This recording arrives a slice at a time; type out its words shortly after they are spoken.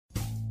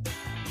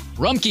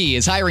Rumpke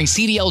is hiring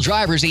CDL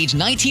drivers age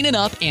 19 and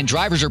up, and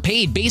drivers are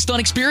paid based on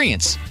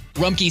experience.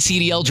 Rumpke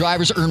CDL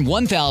drivers earn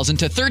 $1,000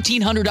 to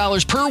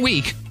 $1,300 per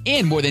week,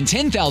 and more than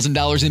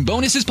 $10,000 in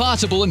bonuses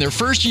possible in their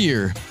first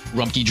year.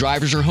 Rumpke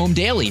drivers are home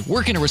daily,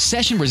 work in a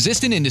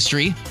recession-resistant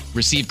industry,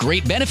 receive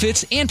great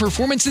benefits and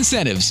performance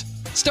incentives.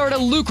 Start a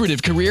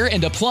lucrative career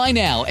and apply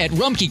now at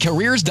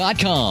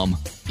RumpkeCareers.com.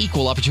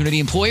 Equal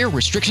opportunity employer.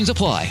 Restrictions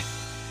apply.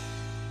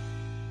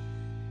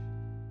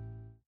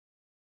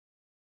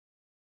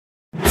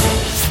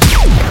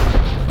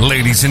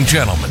 Ladies and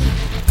gentlemen,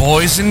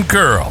 boys and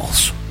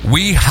girls,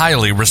 we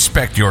highly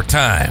respect your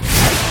time.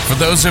 For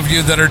those of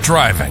you that are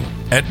driving,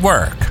 at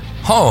work,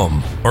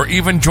 home, or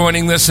even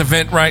joining this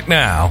event right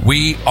now,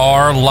 we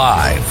are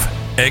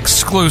live,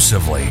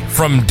 exclusively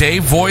from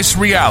Dave Voice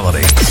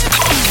Reality.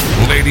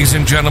 Ladies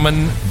and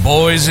gentlemen,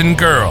 boys and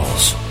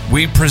girls,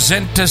 we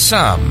present to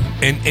some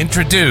and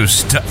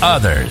introduce to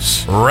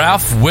others,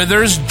 Ralph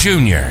Withers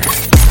Jr.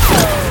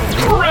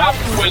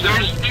 Ralph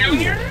Withers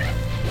Jr.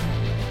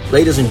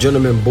 Ladies and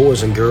gentlemen,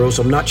 boys and girls,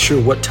 I'm not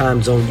sure what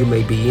time zone you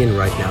may be in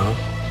right now,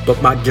 but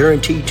my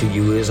guarantee to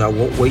you is I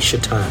won't waste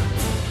your time.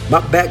 My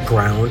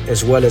background,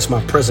 as well as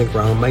my present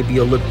ground, may be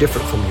a little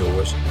different from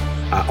yours.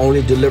 I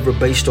only deliver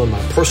based on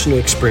my personal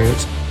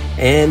experience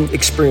and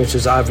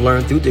experiences I've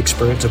learned through the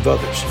experience of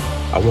others.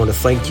 I want to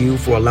thank you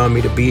for allowing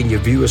me to be in your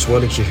view as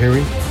well as your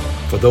hearing.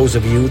 For those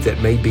of you that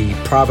may be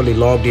privately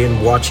logged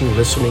in, watching,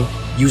 listening,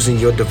 using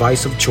your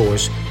device of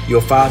choice,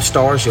 your 5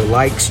 stars, your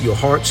likes, your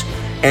hearts,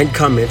 and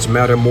comments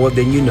matter more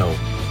than you know.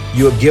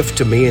 You're a gift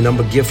to me and I'm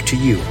a gift to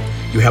you.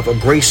 You have a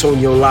grace on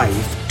your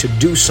life to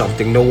do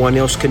something no one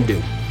else can do.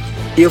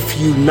 If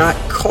you're not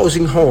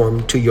causing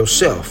harm to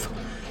yourself,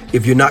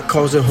 if you're not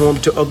causing harm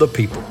to other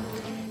people,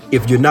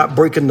 if you're not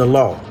breaking the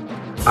law,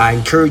 I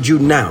encourage you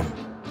now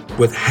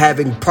with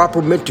having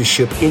proper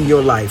mentorship in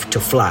your life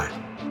to fly.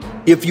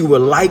 If you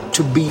would like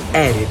to be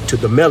added to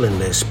the mailing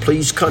list,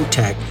 please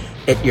contact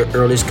at your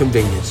earliest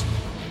convenience.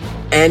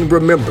 And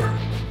remember,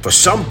 for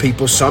some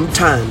people,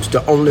 sometimes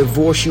the only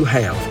voice you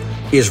have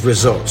is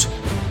results.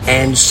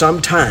 And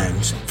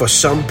sometimes, for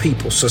some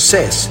people,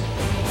 success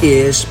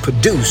is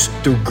produced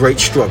through great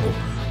struggle.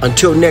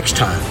 Until next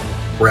time,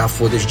 Ralph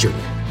Withers Jr.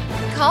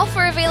 Call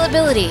for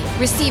availability.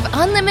 Receive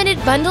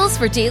unlimited bundles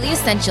for daily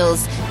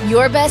essentials.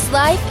 Your best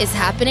life is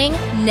happening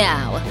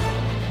now.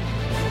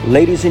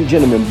 Ladies and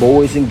gentlemen,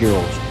 boys and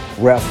girls,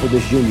 Ralph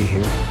Withers Jr.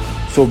 here.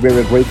 So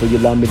very grateful you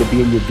allowed me to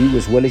be in your view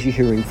as well as your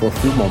hearing for a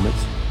few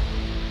moments.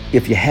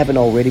 If you haven't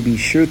already, be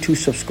sure to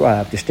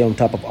subscribe to stay on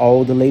top of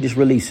all the latest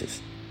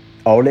releases.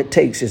 All it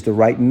takes is the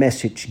right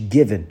message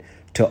given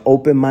to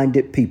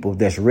open-minded people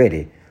that's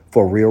ready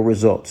for real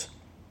results.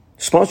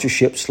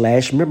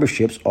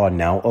 Sponsorships/memberships are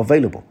now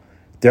available.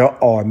 There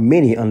are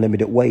many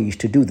unlimited ways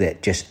to do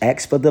that. Just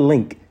ask for the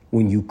link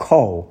when you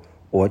call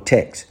or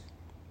text.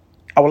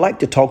 I would like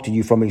to talk to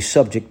you from a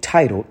subject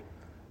titled,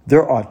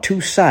 There Are Two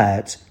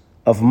Sides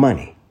of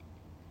Money.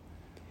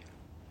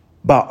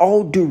 By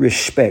all due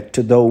respect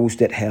to those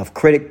that have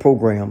credit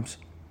programs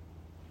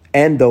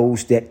and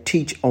those that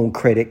teach on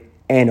credit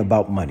and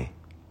about money,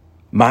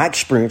 my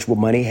experience with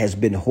money has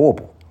been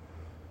horrible.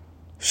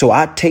 So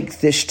I take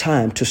this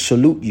time to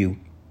salute you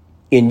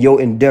in your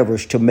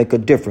endeavors to make a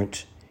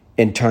difference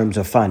in terms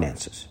of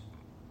finances.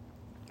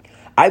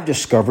 I've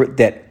discovered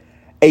that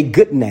a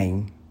good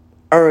name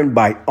earned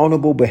by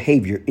honorable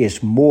behavior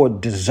is more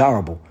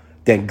desirable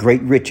than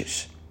great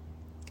riches,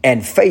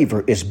 and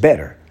favor is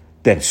better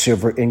than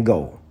silver and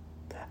gold.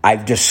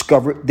 I've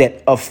discovered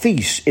that a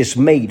feast is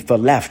made for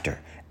laughter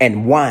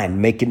and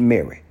wine make it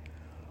merry,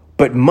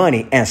 but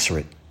money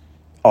answereth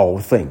all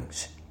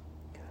things.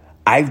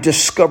 I've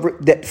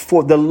discovered that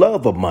for the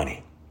love of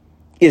money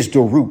is the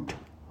root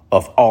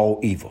of all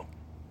evil.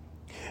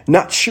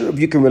 Not sure if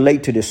you can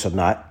relate to this or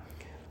not,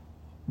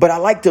 but I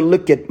like to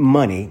look at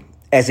money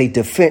as a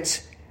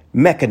defense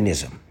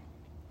mechanism,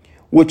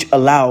 which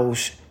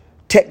allows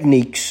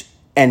techniques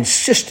and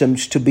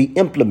systems to be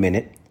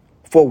implemented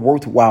for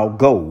worthwhile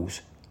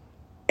goals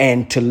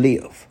and to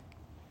live.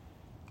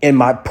 In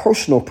my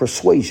personal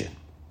persuasion,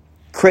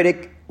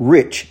 credit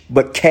rich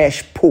but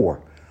cash poor,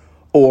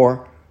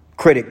 or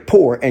credit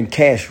poor and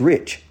cash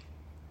rich,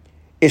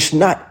 is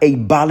not a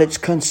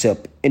balanced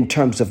concept in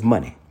terms of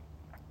money.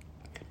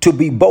 To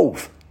be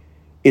both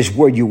is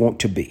where you want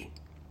to be.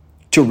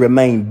 To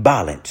remain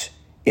balanced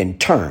in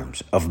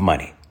terms of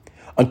money.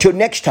 Until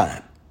next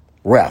time,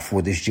 Ralph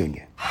Withers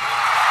Jr.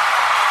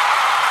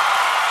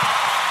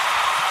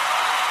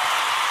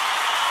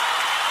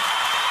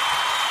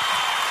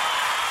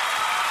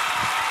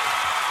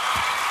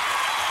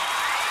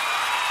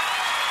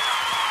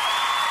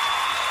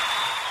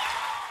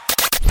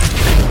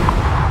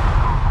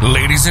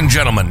 Ladies and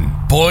gentlemen,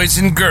 boys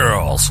and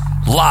girls,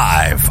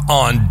 live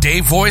on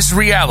Dave Voice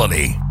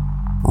Reality,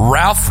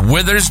 Ralph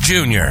Withers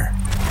Jr.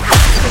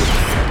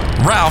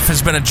 Ralph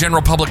has been a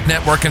general public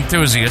network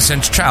enthusiast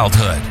since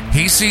childhood.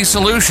 He sees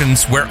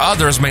solutions where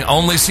others may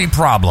only see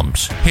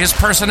problems. His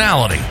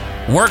personality,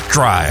 work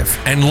drive,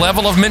 and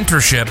level of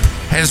mentorship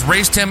has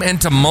raced him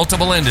into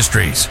multiple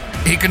industries.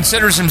 He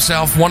considers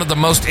himself one of the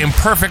most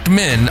imperfect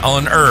men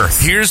on earth.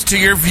 Here's to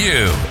your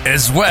view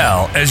as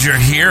well as your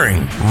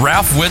hearing.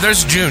 Ralph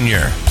Withers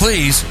Jr.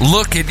 Please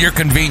look at your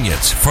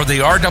convenience for the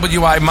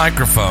RWI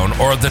microphone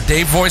or the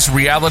Dave Voice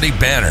Reality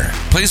banner.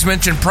 Please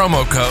mention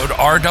promo code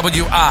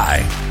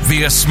RWI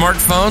via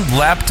smartphone,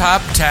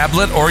 laptop,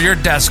 tablet, or your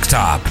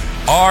desktop.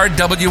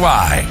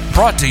 RWI,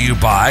 brought to you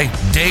by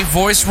Dave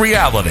Voice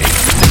Reality.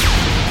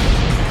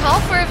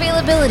 Call for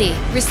availability.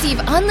 Receive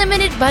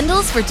unlimited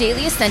bundles for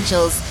daily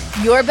essentials.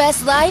 Your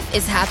best life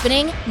is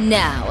happening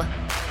now.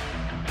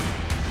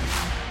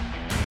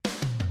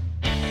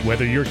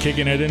 Whether you're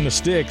kicking it in the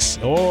sticks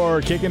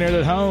or kicking it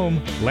at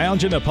home,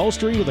 lounge in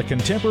upholstery with a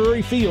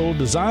contemporary feel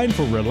designed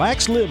for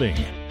relaxed living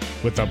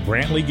with the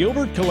Brantley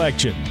Gilbert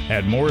Collection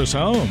at Morris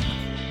Home.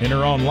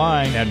 Enter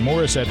online at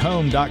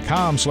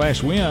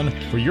morrisathome.com/win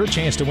for your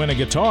chance to win a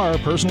guitar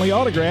personally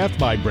autographed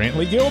by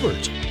Brantley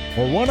Gilbert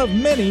or one of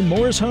many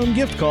Morris Home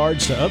gift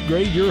cards to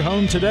upgrade your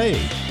home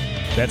today.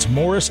 That's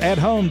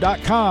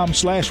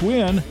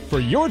morrisathome.com/win for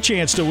your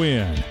chance to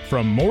win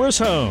from Morris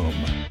Home.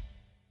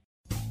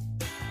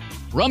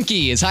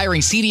 Rumpke is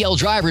hiring CDL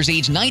drivers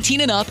age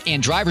 19 and up,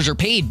 and drivers are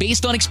paid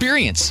based on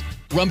experience.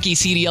 Rumpke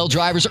CDL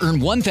drivers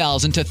earn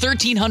 $1,000 to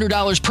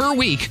 $1,300 per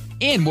week,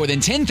 and more than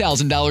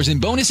 $10,000 in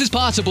bonuses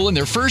possible in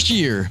their first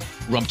year.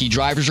 Rumpke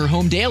drivers are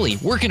home daily,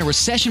 work in a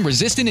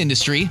recession-resistant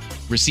industry,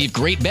 receive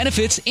great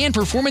benefits and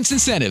performance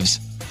incentives.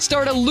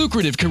 Start a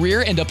lucrative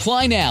career and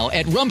apply now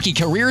at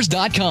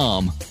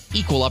rumpkecareers.com.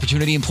 Equal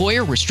opportunity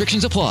employer,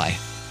 restrictions apply.